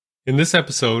In this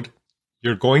episode,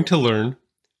 you're going to learn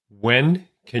when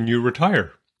can you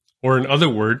retire? Or in other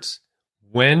words,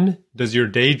 when does your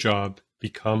day job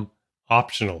become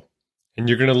optional? And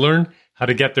you're going to learn how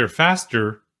to get there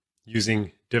faster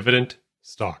using dividend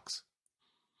stocks.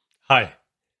 Hi,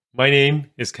 my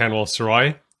name is Kanwal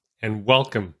Sarai, and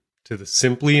welcome to the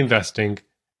Simply Investing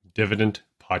Dividend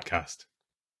Podcast.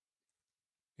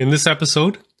 In this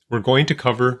episode, we're going to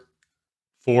cover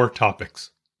 4 topics.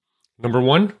 Number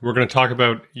 1, we're going to talk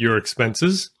about your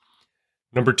expenses.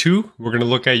 Number 2, we're going to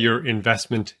look at your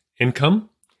investment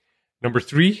income. Number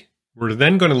 3, we're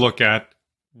then going to look at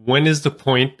when is the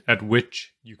point at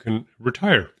which you can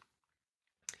retire.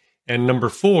 And number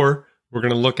 4, we're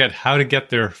going to look at how to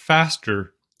get there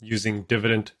faster using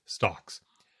dividend stocks.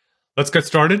 Let's get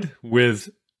started with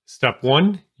step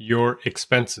 1, your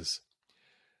expenses.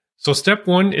 So step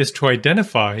 1 is to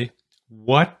identify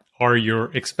what are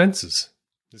your expenses.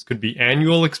 This could be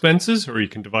annual expenses, or you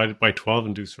can divide it by 12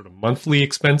 and do sort of monthly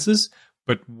expenses.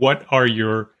 But what are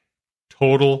your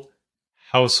total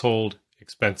household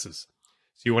expenses?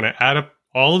 So you want to add up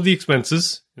all of the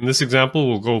expenses. In this example,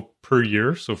 we'll go per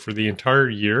year. So for the entire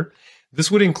year, this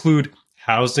would include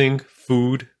housing,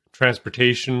 food,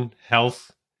 transportation,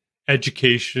 health,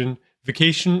 education,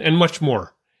 vacation, and much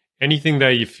more. Anything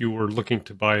that if you were looking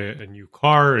to buy a new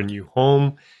car, a new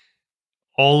home,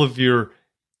 all of your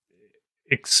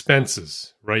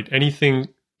expenses, right? Anything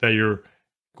that you're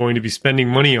going to be spending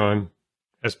money on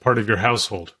as part of your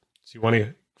household. So you want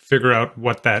to figure out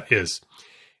what that is.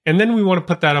 And then we want to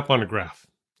put that up on a graph.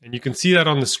 And you can see that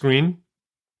on the screen.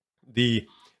 The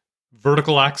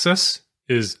vertical axis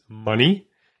is money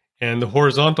and the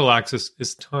horizontal axis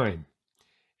is time.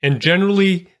 And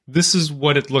generally, this is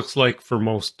what it looks like for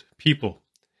most people.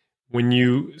 When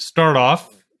you start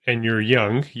off and you're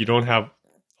young, you don't have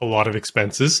a lot of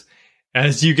expenses.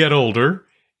 As you get older,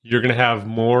 you're going to have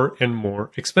more and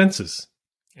more expenses.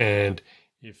 And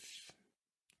if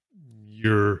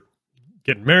you're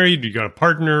getting married, you got a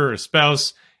partner or a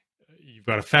spouse, you've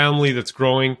got a family that's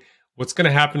growing, what's going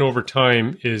to happen over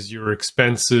time is your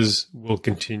expenses will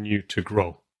continue to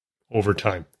grow over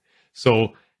time. So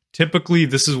typically,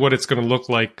 this is what it's going to look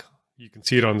like. You can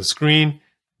see it on the screen.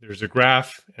 There's a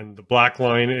graph, and the black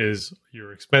line is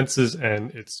your expenses,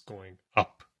 and it's going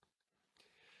up.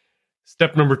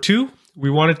 Step number 2, we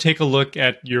want to take a look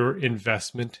at your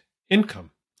investment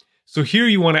income. So here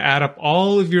you want to add up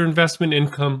all of your investment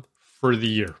income for the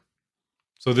year.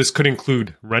 So this could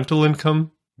include rental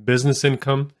income, business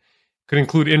income, could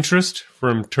include interest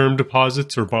from term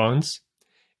deposits or bonds,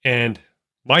 and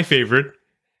my favorite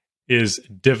is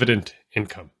dividend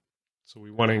income. So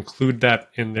we want to include that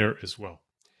in there as well.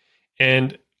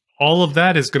 And all of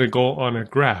that is going to go on a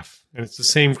graph, and it's the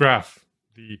same graph.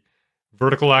 The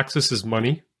vertical axis is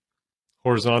money,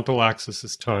 horizontal axis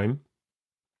is time.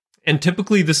 And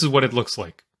typically this is what it looks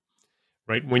like,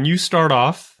 right? When you start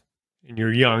off and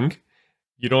you're young,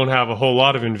 you don't have a whole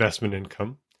lot of investment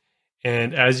income.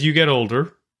 And as you get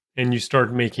older and you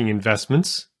start making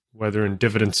investments, whether in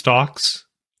dividend stocks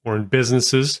or in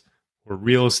businesses or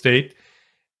real estate,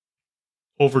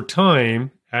 over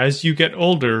time, as you get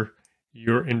older,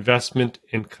 your investment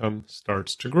income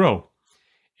starts to grow.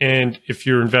 And if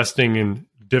you're investing in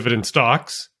dividend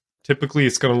stocks, typically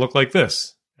it's going to look like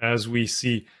this as we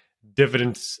see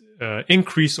dividends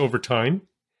increase over time.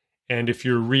 And if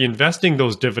you're reinvesting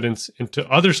those dividends into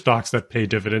other stocks that pay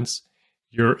dividends,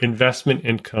 your investment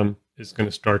income is going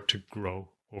to start to grow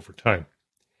over time.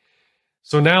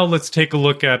 So now let's take a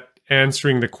look at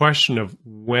answering the question of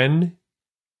when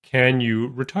can you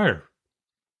retire?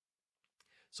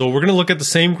 So we're going to look at the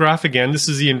same graph again. This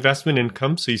is the investment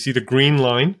income. So you see the green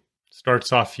line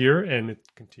starts off here and it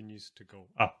continues to go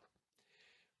up.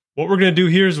 What we're going to do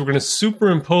here is we're going to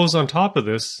superimpose on top of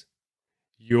this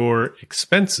your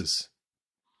expenses.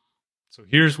 So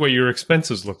here's what your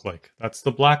expenses look like. That's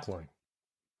the black line.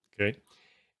 Okay.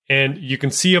 And you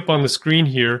can see up on the screen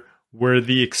here where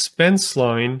the expense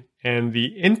line and the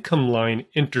income line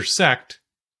intersect,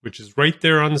 which is right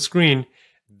there on the screen.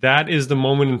 That is the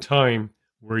moment in time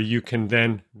where you can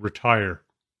then retire.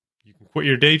 You can quit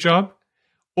your day job,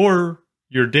 or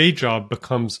your day job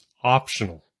becomes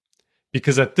optional.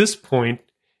 Because at this point,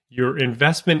 your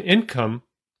investment income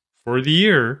for the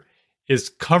year is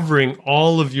covering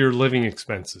all of your living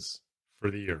expenses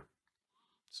for the year.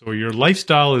 So your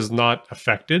lifestyle is not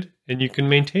affected, and you can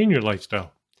maintain your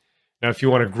lifestyle. Now, if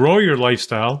you want to grow your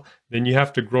lifestyle, then you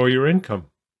have to grow your income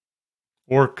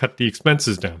or cut the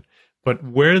expenses down. But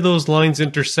where those lines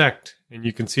intersect, and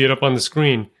you can see it up on the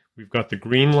screen, we've got the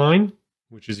green line,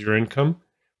 which is your income.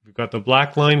 We've got the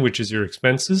black line, which is your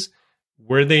expenses.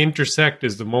 where they intersect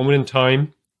is the moment in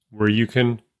time where you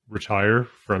can retire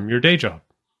from your day job.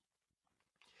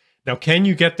 Now, can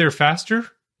you get there faster?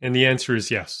 And the answer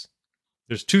is yes.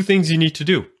 There's two things you need to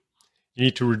do. You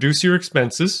need to reduce your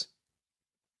expenses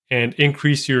and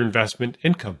increase your investment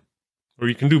income. Or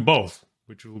you can do both,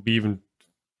 which will be even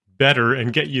better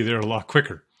and get you there a lot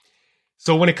quicker.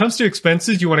 So when it comes to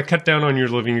expenses, you want to cut down on your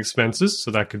living expenses.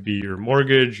 So that could be your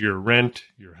mortgage, your rent,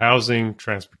 your housing,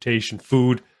 transportation,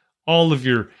 food, all of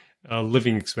your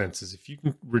living expenses. If you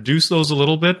can reduce those a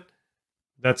little bit,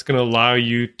 that's going to allow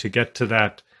you to get to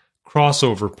that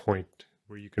crossover point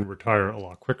where you can retire a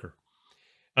lot quicker.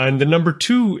 And the number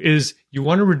two is you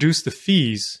want to reduce the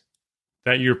fees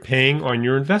that you're paying on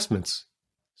your investments.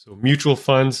 So mutual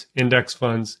funds, index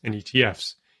funds, and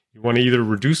ETFs. You want to either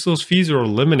reduce those fees or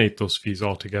eliminate those fees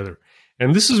altogether.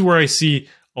 And this is where I see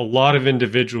a lot of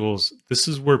individuals, this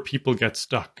is where people get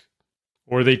stuck,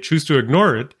 or they choose to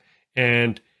ignore it.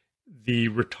 And the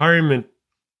retirement,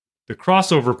 the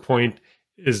crossover point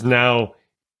is now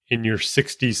in your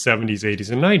 60s, 70s,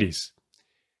 80s, and 90s.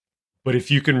 But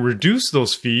if you can reduce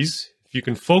those fees, if you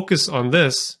can focus on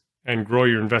this and grow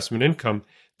your investment income,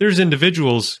 there's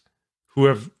individuals who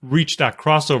have reached that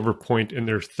crossover point in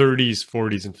their 30s,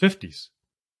 40s, and 50s.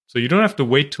 So you don't have to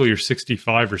wait till you're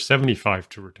 65 or 75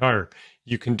 to retire.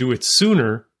 You can do it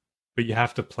sooner, but you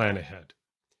have to plan ahead.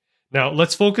 Now,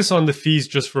 let's focus on the fees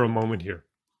just for a moment here.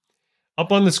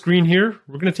 Up on the screen here,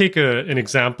 we're going to take an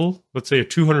example, let's say a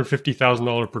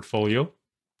 $250,000 portfolio.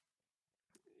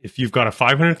 If you've got a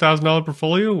 $500,000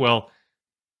 portfolio, well,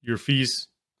 your fees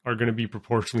are going to be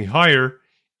proportionally higher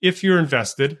if you're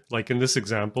invested, like in this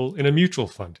example, in a mutual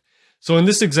fund. So in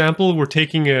this example, we're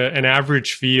taking an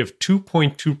average fee of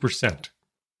 2.2%.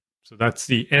 So that's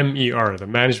the MER, the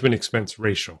management expense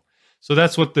ratio. So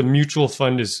that's what the mutual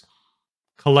fund is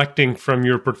collecting from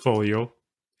your portfolio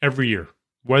every year.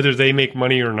 Whether they make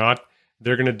money or not,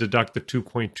 they're going to deduct the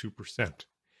 2.2%.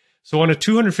 So on a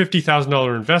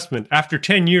 $250,000 investment, after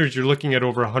 10 years, you're looking at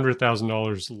over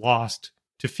 $100,000 lost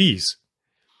to fees.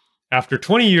 After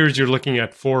 20 years, you're looking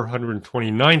at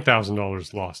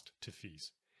 $429,000 lost to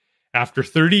fees. After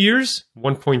 30 years,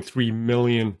 $1.3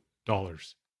 million.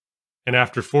 And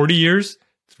after 40 years,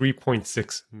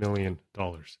 $3.6 million.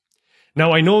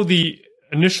 Now, I know the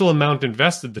initial amount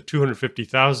invested, the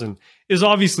 $250,000, is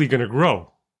obviously going to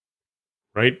grow,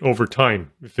 right, over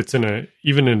time. If it's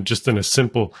even in a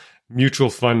simple mutual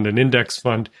fund, an index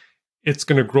fund, it's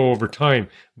going to grow over time.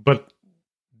 But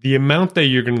the amount that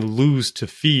you're going to lose to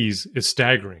fees is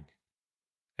staggering.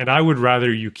 And I would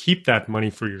rather you keep that money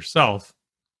for yourself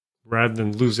rather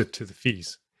than lose it to the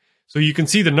fees. So you can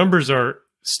see the numbers are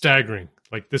staggering.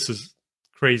 Like, this is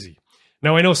crazy.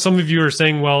 Now, I know some of you are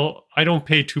saying, well, I don't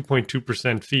pay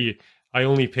 2.2% fee. I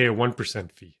only pay a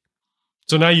 1% fee.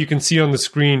 So now you can see on the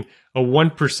screen a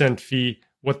 1% fee,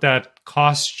 what that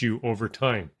costs you over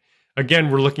time. Again,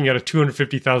 we're looking at a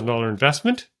 $250,000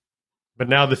 investment, but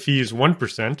now the fee is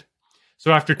 1%.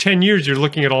 So after 10 years, you're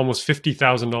looking at almost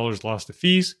 $50,000 lost to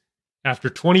fees. After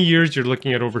 20 years, you're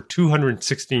looking at over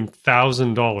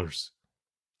 $216,000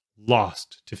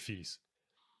 lost to fees.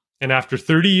 And after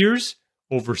 30 years,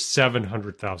 over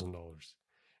 $700,000.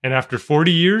 And after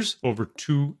 40 years, over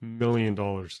 $2 million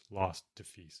lost to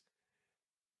fees.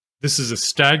 This is a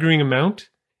staggering amount.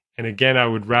 And again, I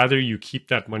would rather you keep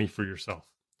that money for yourself.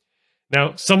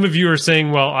 Now, some of you are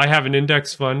saying, well, I have an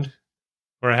index fund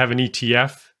or I have an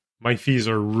ETF. My fees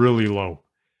are really low.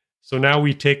 So now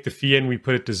we take the fee and we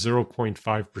put it to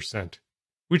 0.5%,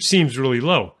 which seems really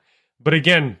low. But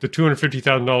again, the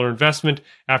 $250,000 investment,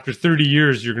 after 30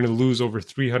 years, you're going to lose over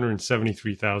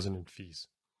 $373,000 in fees.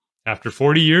 After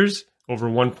 40 years, over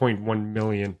 $1.1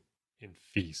 million in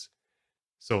fees.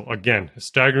 So again, a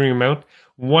staggering amount.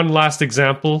 One last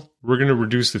example, we're going to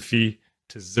reduce the fee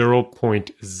to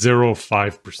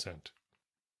 0.05%.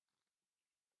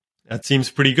 That seems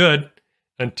pretty good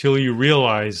until you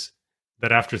realize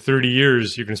that after 30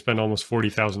 years, you're going to spend almost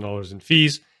 $40,000 in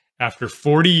fees. After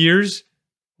 40 years,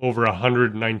 over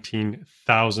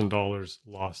 $119,000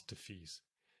 lost to fees.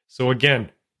 So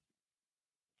again,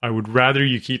 I would rather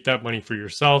you keep that money for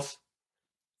yourself.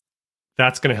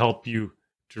 That's going to help you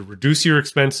to reduce your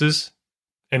expenses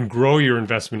and grow your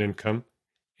investment income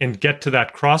and get to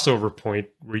that crossover point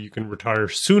where you can retire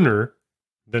sooner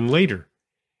than later.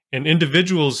 And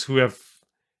individuals who have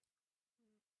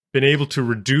been able to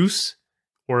reduce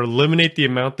or eliminate the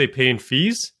amount they pay in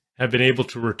fees have been able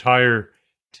to retire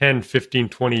 10, 15,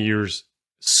 20 years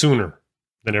sooner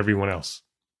than everyone else.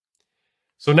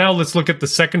 So now let's look at the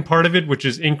second part of it, which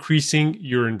is increasing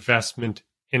your investment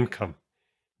income.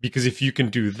 Because if you can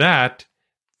do that,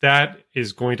 that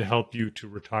is going to help you to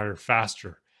retire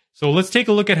faster. So let's take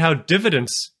a look at how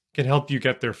dividends can help you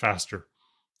get there faster.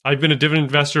 I've been a dividend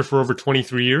investor for over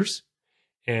 23 years,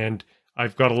 and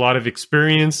I've got a lot of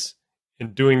experience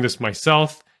in doing this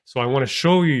myself. So I want to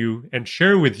show you and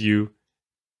share with you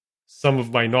some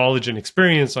of my knowledge and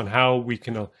experience on how we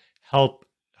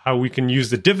can use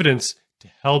the dividends to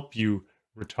help you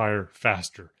retire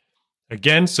faster.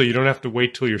 Again, so you don't have to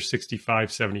wait till you're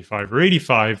 65, 75, or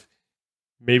 85.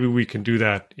 Maybe we can do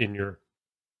that in your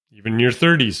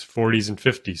 30s, 40s, and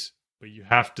 50s. But you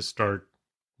have to start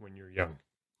when you're young.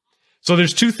 So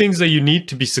there's two things that you need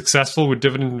to be successful with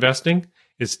dividend investing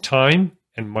is time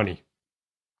and money.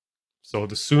 So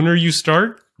the sooner you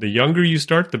start, the younger you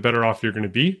start, the better off you're going to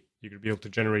be. You're going to be able to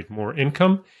generate more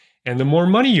income. And the more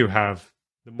money you have,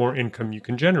 the more income you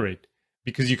can generate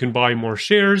because you can buy more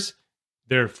shares,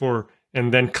 therefore,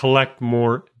 and then collect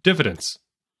more dividends.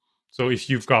 So if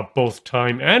you've got both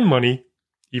time and money,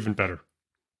 even better.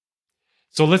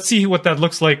 So let's see what that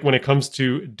looks like when it comes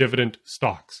to dividend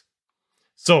stocks.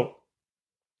 So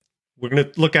we're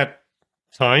going to look at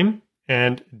time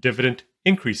and dividend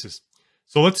increases.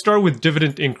 So let's start with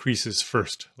dividend increases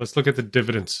first. Let's look at the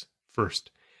dividends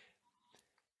first.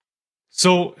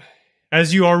 So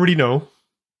as you already know,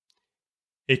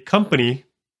 a company,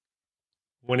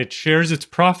 when it shares its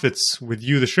profits with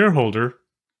you, the shareholder,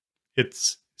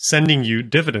 it's sending you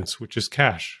dividends, which is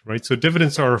cash, right? So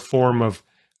dividends are a form of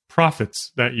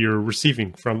profits that you're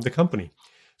receiving from the company.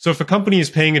 So if a company is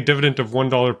paying a dividend of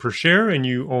 $1 per share and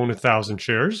you own 1,000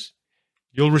 shares,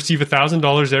 you'll receive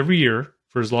 $1,000 every year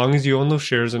for as long as you own those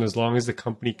shares and as long as the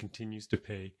company continues to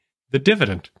pay the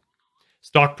dividend.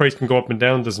 Stock price can go up and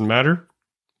down, doesn't matter.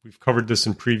 We've covered this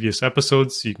in previous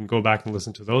episodes, so you can go back and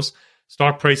listen to those.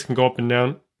 Stock price can go up and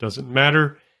down, doesn't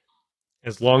matter.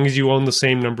 As long as you own the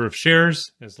same number of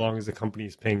shares, as long as the company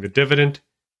is paying the dividend,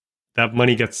 that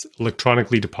money gets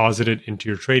electronically deposited into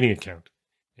your trading account.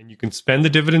 And you can spend the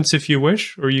dividends if you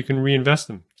wish, or you can reinvest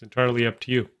them. It's entirely up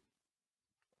to you.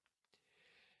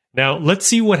 Now, let's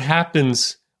see what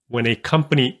happens when a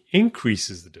company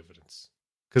increases the dividends,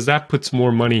 because that puts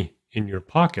more money in your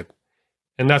pocket.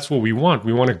 And that's what we want.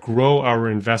 We want to grow our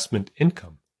investment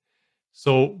income.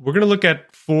 So we're going to look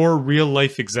at 4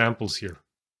 real-life examples here.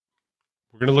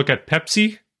 We're going to look at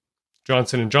Pepsi,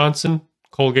 Johnson & Johnson,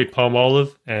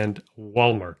 Colgate-Palmolive, and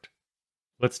Walmart.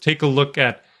 Let's take a look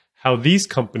at how these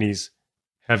companies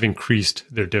have increased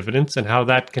their dividends and how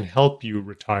that can help you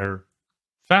retire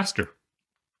faster.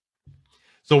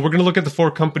 So we're going to look at the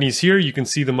 4 companies here. You can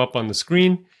see them up on the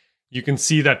screen. You can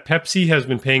see that Pepsi has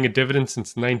been paying a dividend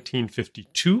since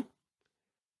 1952,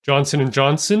 Johnson &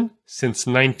 Johnson since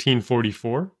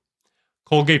 1944,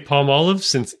 Colgate-Palmolive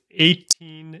since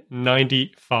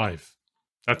 1895.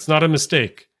 That's not a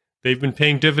mistake. They've been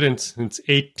paying dividends since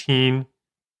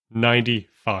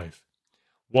 1895.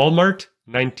 Walmart,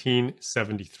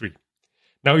 1973.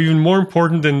 Now, even more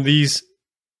important than these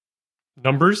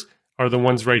numbers are the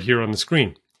ones right here on the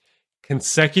screen.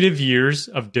 Consecutive years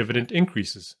of dividend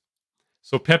increases.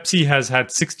 So Pepsi has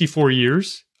had 64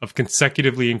 years of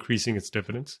consecutively increasing its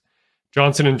dividends.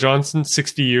 Johnson & Johnson,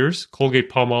 60 years.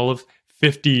 Colgate-Palmolive,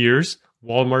 50 years.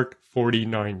 Walmart,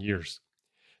 49 years.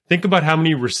 Think about how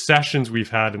many recessions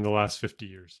we've had in the last 50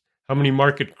 years. How many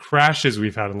market crashes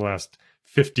we've had in the last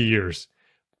 50 years.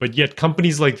 But yet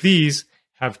companies like these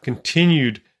have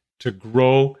continued to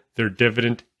grow their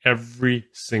dividend every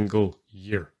single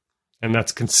year. And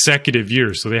that's consecutive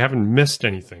years, so they haven't missed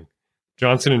anything.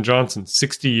 Johnson & Johnson,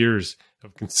 60 years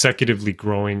of consecutively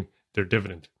growing their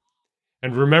dividend.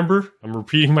 And remember, I'm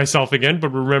repeating myself again, but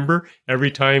remember, every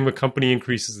time a company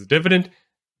increases the dividend,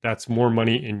 that's more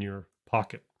money in your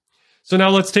pocket. So now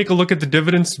let's take a look at the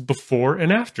dividends before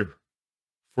and after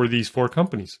for these 4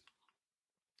 companies.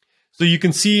 So you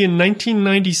can see in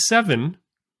 1997,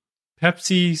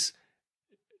 Pepsi's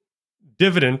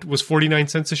dividend was 49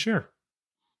 cents a share.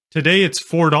 Today, it's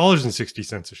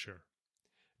 $4.60 a share.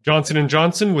 Johnson &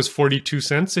 Johnson was 42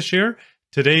 cents a share.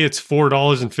 Today, it's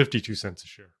 $4.52 a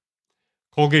share.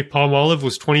 Colgate-Palmolive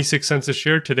was 26 cents a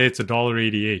share. Today, it's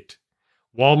 $1.88.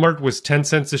 Walmart was 10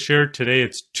 cents a share. Today,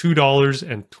 it's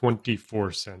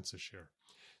 $2.24 a share.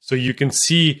 So you can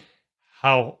see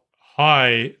how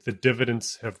high the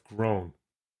dividends have grown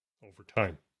over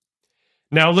time.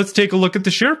 Now, let's take a look at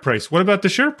the share price. What about the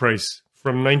share price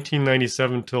from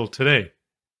 1997 till today?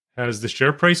 Has the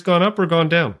share price gone up or gone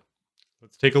down?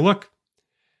 Let's take a look.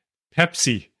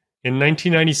 Pepsi in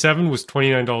 1997 was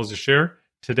 $29 a share.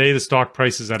 Today, the stock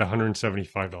price is at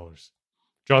 $175.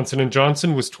 Johnson &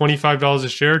 Johnson was $25 a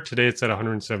share. Today, it's at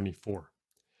 $174.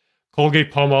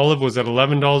 Colgate-Palmolive was at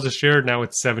 $11 a share. Now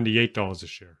it's $78 a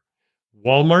share.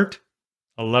 Walmart,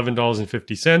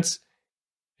 $11.50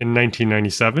 in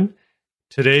 1997.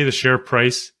 Today, the share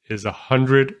price is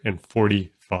 $145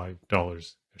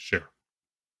 a share.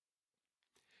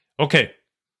 Okay,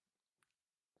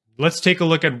 let's take a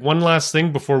look at one last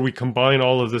thing before we combine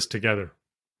all of this together,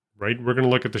 right? We're going to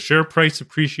look at the share price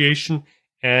appreciation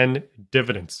and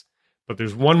dividends. But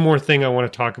there's one more thing I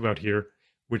want to talk about here,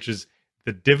 which is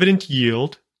the dividend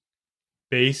yield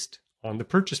based on the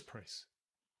purchase price.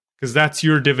 Because that's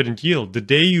your dividend yield. The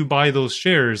day you buy those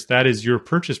shares, that is your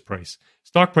purchase price.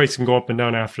 Stock price can go up and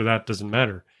down after that, doesn't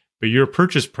matter. But your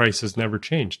purchase price has never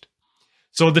changed.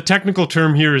 So the technical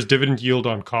term here is dividend yield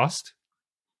on cost.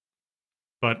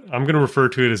 But I'm going to refer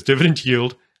to it as dividend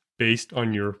yield based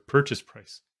on your purchase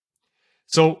price.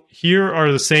 So here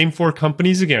are the same four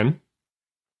companies again: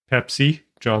 Pepsi,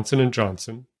 Johnson &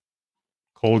 Johnson,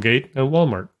 Colgate, and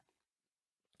Walmart.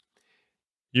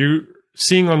 You're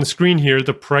seeing on the screen here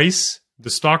the price, the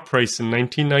stock price in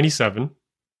 1997.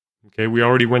 Okay, we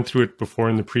already went through it before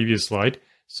in the previous slide,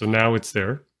 so now it's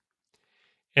there.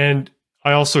 And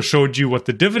I also showed you what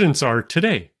the dividends are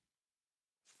today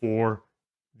for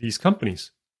these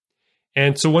companies.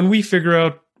 And so when we figure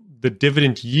out the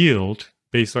dividend yield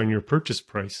based on your purchase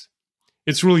price,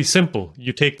 it's really simple.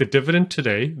 You take the dividend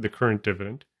today, the current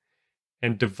dividend,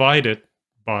 and divide it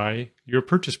by your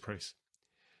purchase price.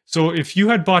 So if you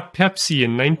had bought Pepsi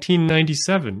in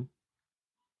 1997,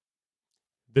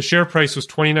 the share price was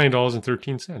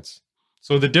 $29.13.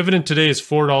 So the dividend today is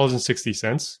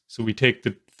 $4.60. So we take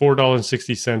the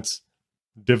 $4.60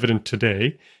 dividend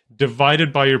today,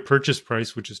 divided by your purchase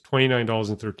price, which is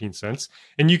 $29.13.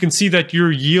 And you can see that your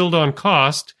yield on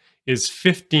cost is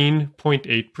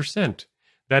 15.8%.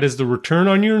 That is the return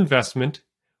on your investment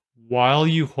while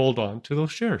you hold on to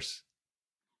those shares.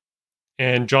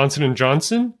 And Johnson &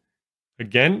 Johnson,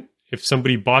 again, if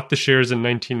somebody bought the shares in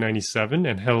 1997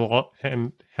 and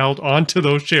held on to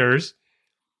those shares,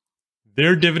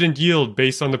 their dividend yield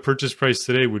based on the purchase price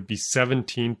today would be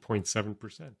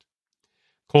 17.7%.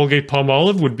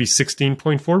 Colgate-Palmolive would be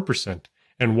 16.4%,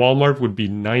 and Walmart would be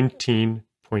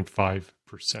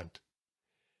 19.5%.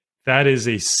 That is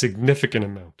a significant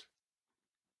amount.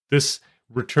 This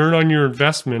return on your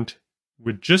investment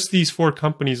with just these four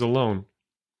companies alone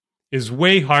is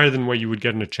way higher than what you would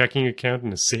get in a checking account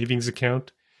and a savings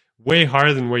account, way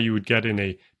higher than what you would get in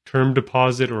a term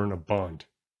deposit or in a bond.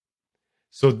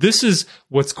 So this is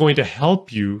what's going to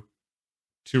help you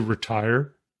to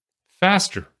retire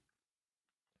faster,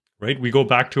 right? We go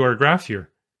back to our graph here,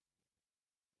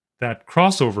 that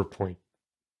crossover point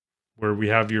where we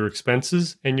have your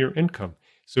expenses and your income.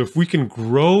 So if we can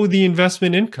grow the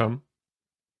investment income,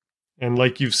 and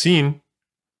like you've seen,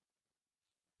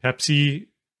 Pepsi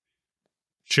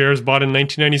shares bought in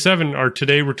 1997 are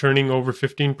today returning over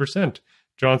 15%.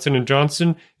 Johnson &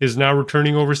 Johnson is now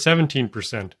returning over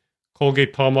 17%.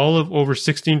 Colgate-Palmolive over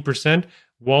 16%.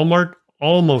 Walmart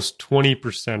almost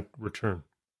 20% return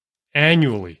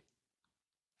annually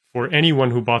for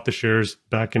anyone who bought the shares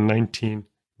back in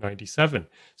 1997.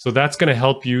 So that's going to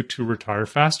help you to retire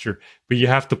faster, but you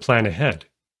have to plan ahead.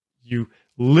 You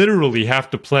literally have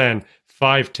to plan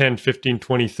 5, 10, 15,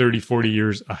 20, 30, 40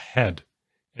 years ahead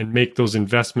and make those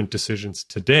investment decisions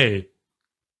today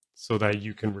so that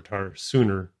you can retire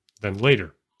sooner than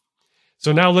later.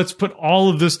 So now let's put all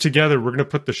of this together. We're going to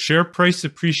put the share price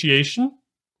appreciation,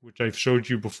 which I've showed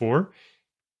you before.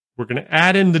 We're going to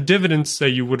add in the dividends that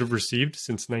you would have received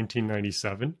since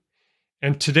 1997.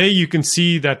 And today you can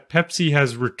see that Pepsi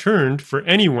has returned, for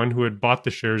anyone who had bought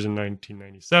the shares in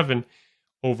 1997,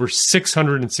 over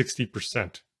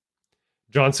 660%.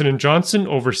 Johnson & Johnson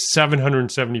over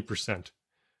 770%.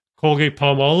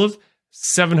 Colgate-Palmolive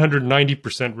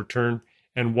 790% return,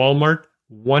 and Walmart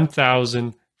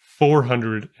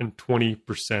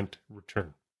 1,420%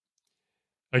 return.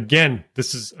 Again,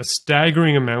 this is a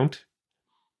staggering amount,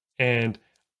 and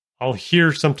I'll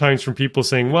hear sometimes from people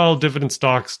saying, well, dividend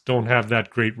stocks don't have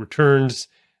that great returns.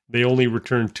 They only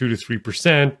return 2 to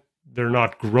 3%. They're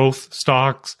not growth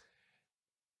stocks.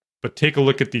 But take a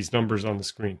look at these numbers on the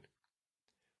screen.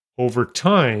 Over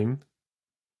time,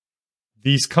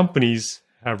 these companies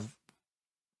have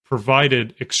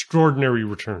provided extraordinary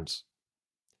returns.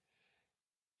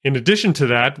 In addition to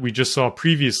that, we just saw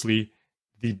previously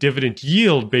the dividend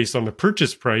yield based on the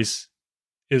purchase price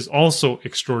is also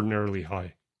extraordinarily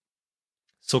high.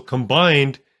 So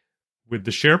combined with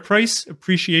the share price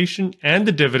appreciation and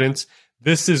the dividends,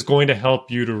 this is going to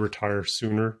help you to retire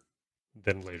sooner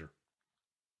than later.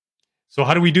 So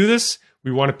how do we do this?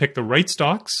 We want to pick the right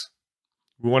stocks.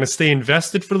 We want to stay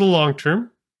invested for the long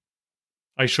term.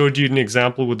 I showed you an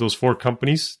example with those four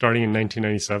companies starting in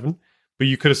 1997. but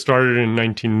you could have started in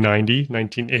 1990,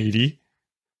 1980.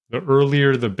 The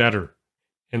earlier, the better.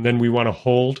 And then we want to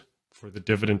hold for the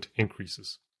dividend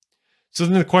increases. So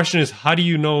then the question is, how do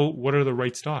you know what are the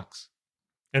right stocks?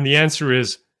 And the answer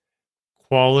is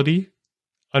quality,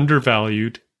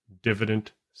 undervalued,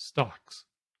 dividend stocks.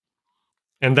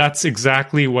 And that's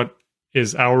exactly what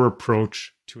is our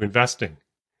approach to investing.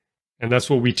 And that's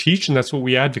what we teach and that's what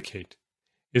we advocate,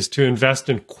 is to invest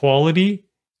in quality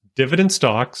dividend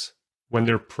stocks when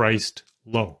they're priced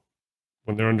low,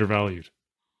 when they're undervalued.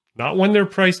 Not when they're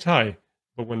priced high,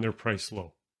 but when they're priced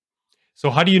low. So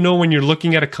how do you know when you're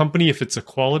looking at a company if it's a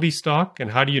quality stock,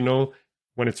 and how do you know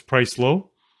when it's priced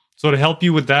low? So to help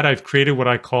you with that, I've created what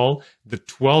I call the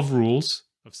 12 rules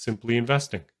of simply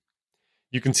investing.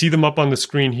 You can see them up on the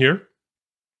screen here.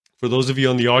 For those of you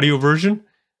on the audio version,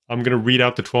 I'm going to read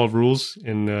out the 12 rules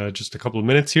in just a couple of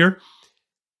minutes here.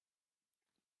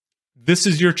 This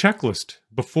is your checklist.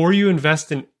 Before you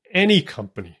invest in any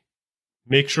company,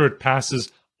 make sure it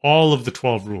passes all of the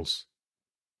 12 rules.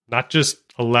 Not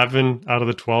just 11 out of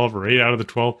the 12 or 8 out of the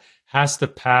 12, has to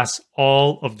pass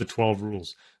all of the 12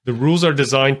 rules. The rules are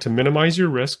designed to minimize your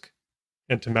risk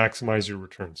and to maximize your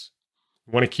returns.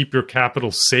 You want to keep your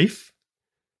capital safe.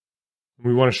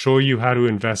 We want to show you how to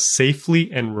invest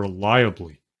safely and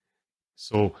reliably.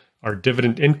 So our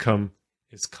dividend income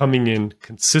is coming in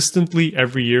consistently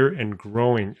every year and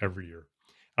growing every year.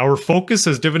 Our focus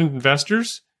as dividend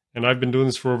investors, and I've been doing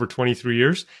this for over 23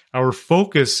 years, our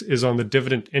focus is on the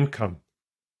dividend income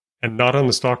and not on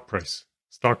the stock price.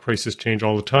 Stock prices change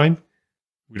all the time.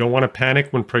 We don't want to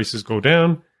panic when prices go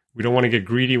down. We don't want to get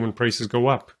greedy when prices go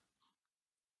up.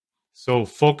 So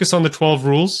focus on the 12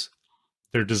 rules.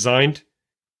 They're designed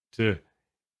to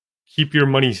keep your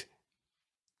money,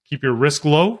 keep your risk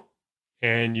low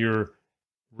and your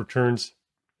returns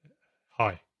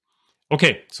high.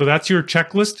 Okay, so that's your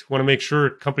checklist. Want to make sure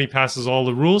a company passes all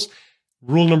the rules.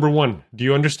 Rule number 1, do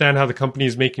you understand how the company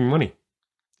is making money?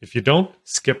 If you don't,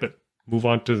 skip it. Move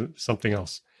on to something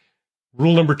else.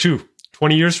 Rule number 2,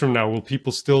 20 years from now, will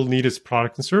people still need its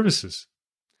product and services?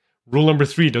 Rule number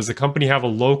 3, does the company have a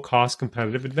low-cost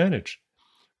competitive advantage?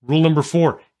 Rule number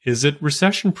 4, is it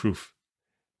recession-proof?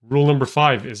 Rule number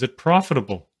 5, is it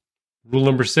profitable? Rule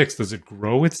number 6, does it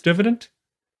grow its dividend?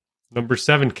 Number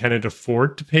 7, can it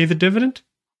afford to pay the dividend?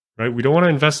 Right? We don't want to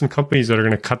invest in companies that are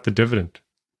going to cut the dividend,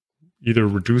 either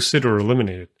reduce it or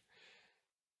eliminate it.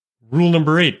 Rule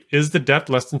number 8, is the debt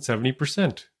less than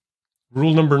 70%?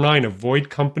 Rule number 9, avoid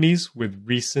companies with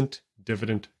recent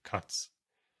dividend cuts.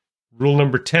 Rule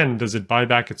number 10, does it buy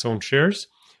back its own shares?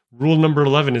 Rule number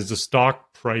 11, is the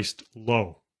stock priced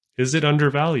low? Is it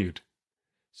undervalued?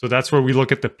 So that's where we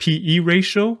look at the PE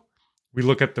ratio. We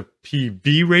look at the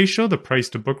PB ratio, the price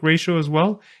to book ratio as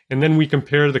well. And then we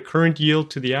compare the current yield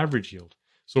to the average yield.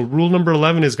 So rule number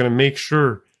 11 is going to make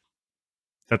sure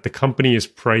that the company is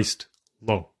priced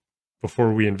low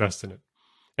before we invest in it.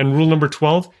 And rule number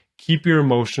 12, keep your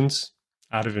emotions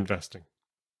out of investing.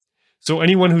 So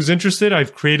anyone who's interested,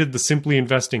 I've created the Simply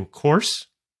Investing course.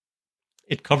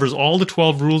 It covers all the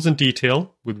 12 rules in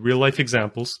detail with real life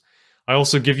examples. I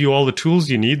also give you all the tools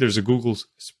you need. There's a Google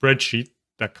spreadsheet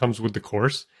that comes with the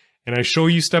course. And I show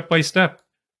you step by step.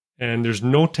 And there's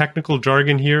no technical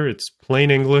jargon here. It's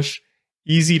plain English,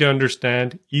 easy to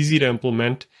understand, easy to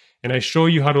implement. And I show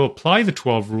you how to apply the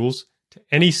 12 rules to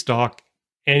any stock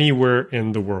anywhere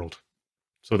in the world.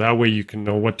 So that way you can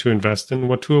know what to invest in and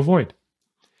what to avoid.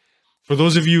 For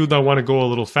those of you that want to go a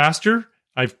little faster,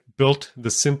 I've built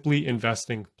the Simply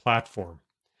Investing platform.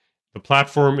 The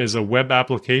platform is a web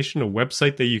application, a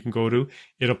website that you can go to.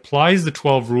 It applies the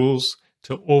 12 rules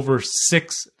to over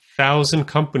 6,000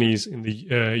 companies in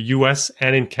the US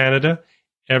and in Canada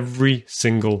every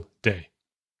single day.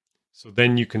 So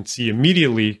then you can see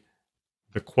immediately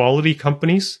the quality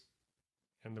companies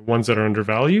and the ones that are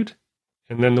undervalued,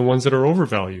 and then the ones that are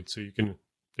overvalued. So you can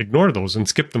ignore those and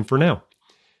skip them for now.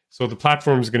 So the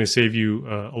platform is going to save you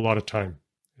a lot of time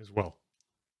as well.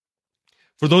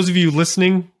 For those of you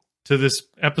listening to this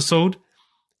episode,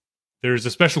 there's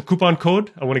a special coupon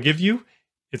code I want to give you.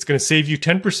 It's going to save you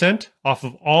 10% off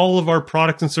of all of our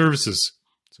products and services.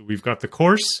 So we've got the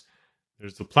course,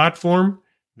 there's the platform,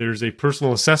 there's a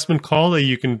personal assessment call that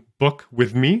you can book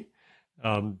with me.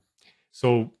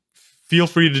 So feel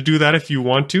free to do that if you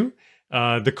want to.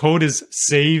 The code is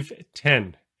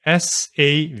SAVE10,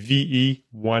 SAVE10,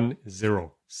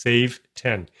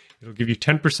 SAVE10. It'll give you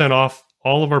 10% off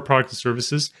all of our products and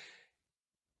services.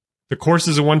 The course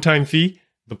is a one-time fee.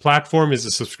 The platform is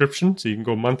a subscription, so you can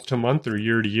go month to month or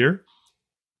year to year.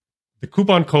 The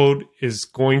coupon code is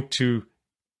going to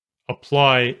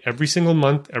apply every single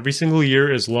month, every single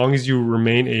year, as long as you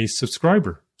remain a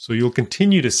subscriber. So you'll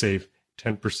continue to save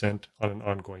 10% on an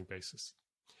ongoing basis.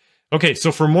 Okay,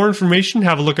 so for more information,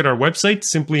 have a look at our website,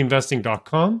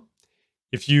 simplyinvesting.com.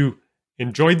 If you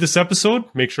enjoyed this episode,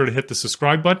 make sure to hit the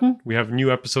subscribe button. We have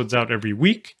new episodes out every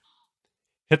week.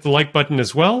 Hit the like button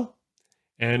as well,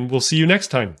 and we'll see you next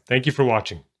time. Thank you for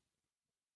watching.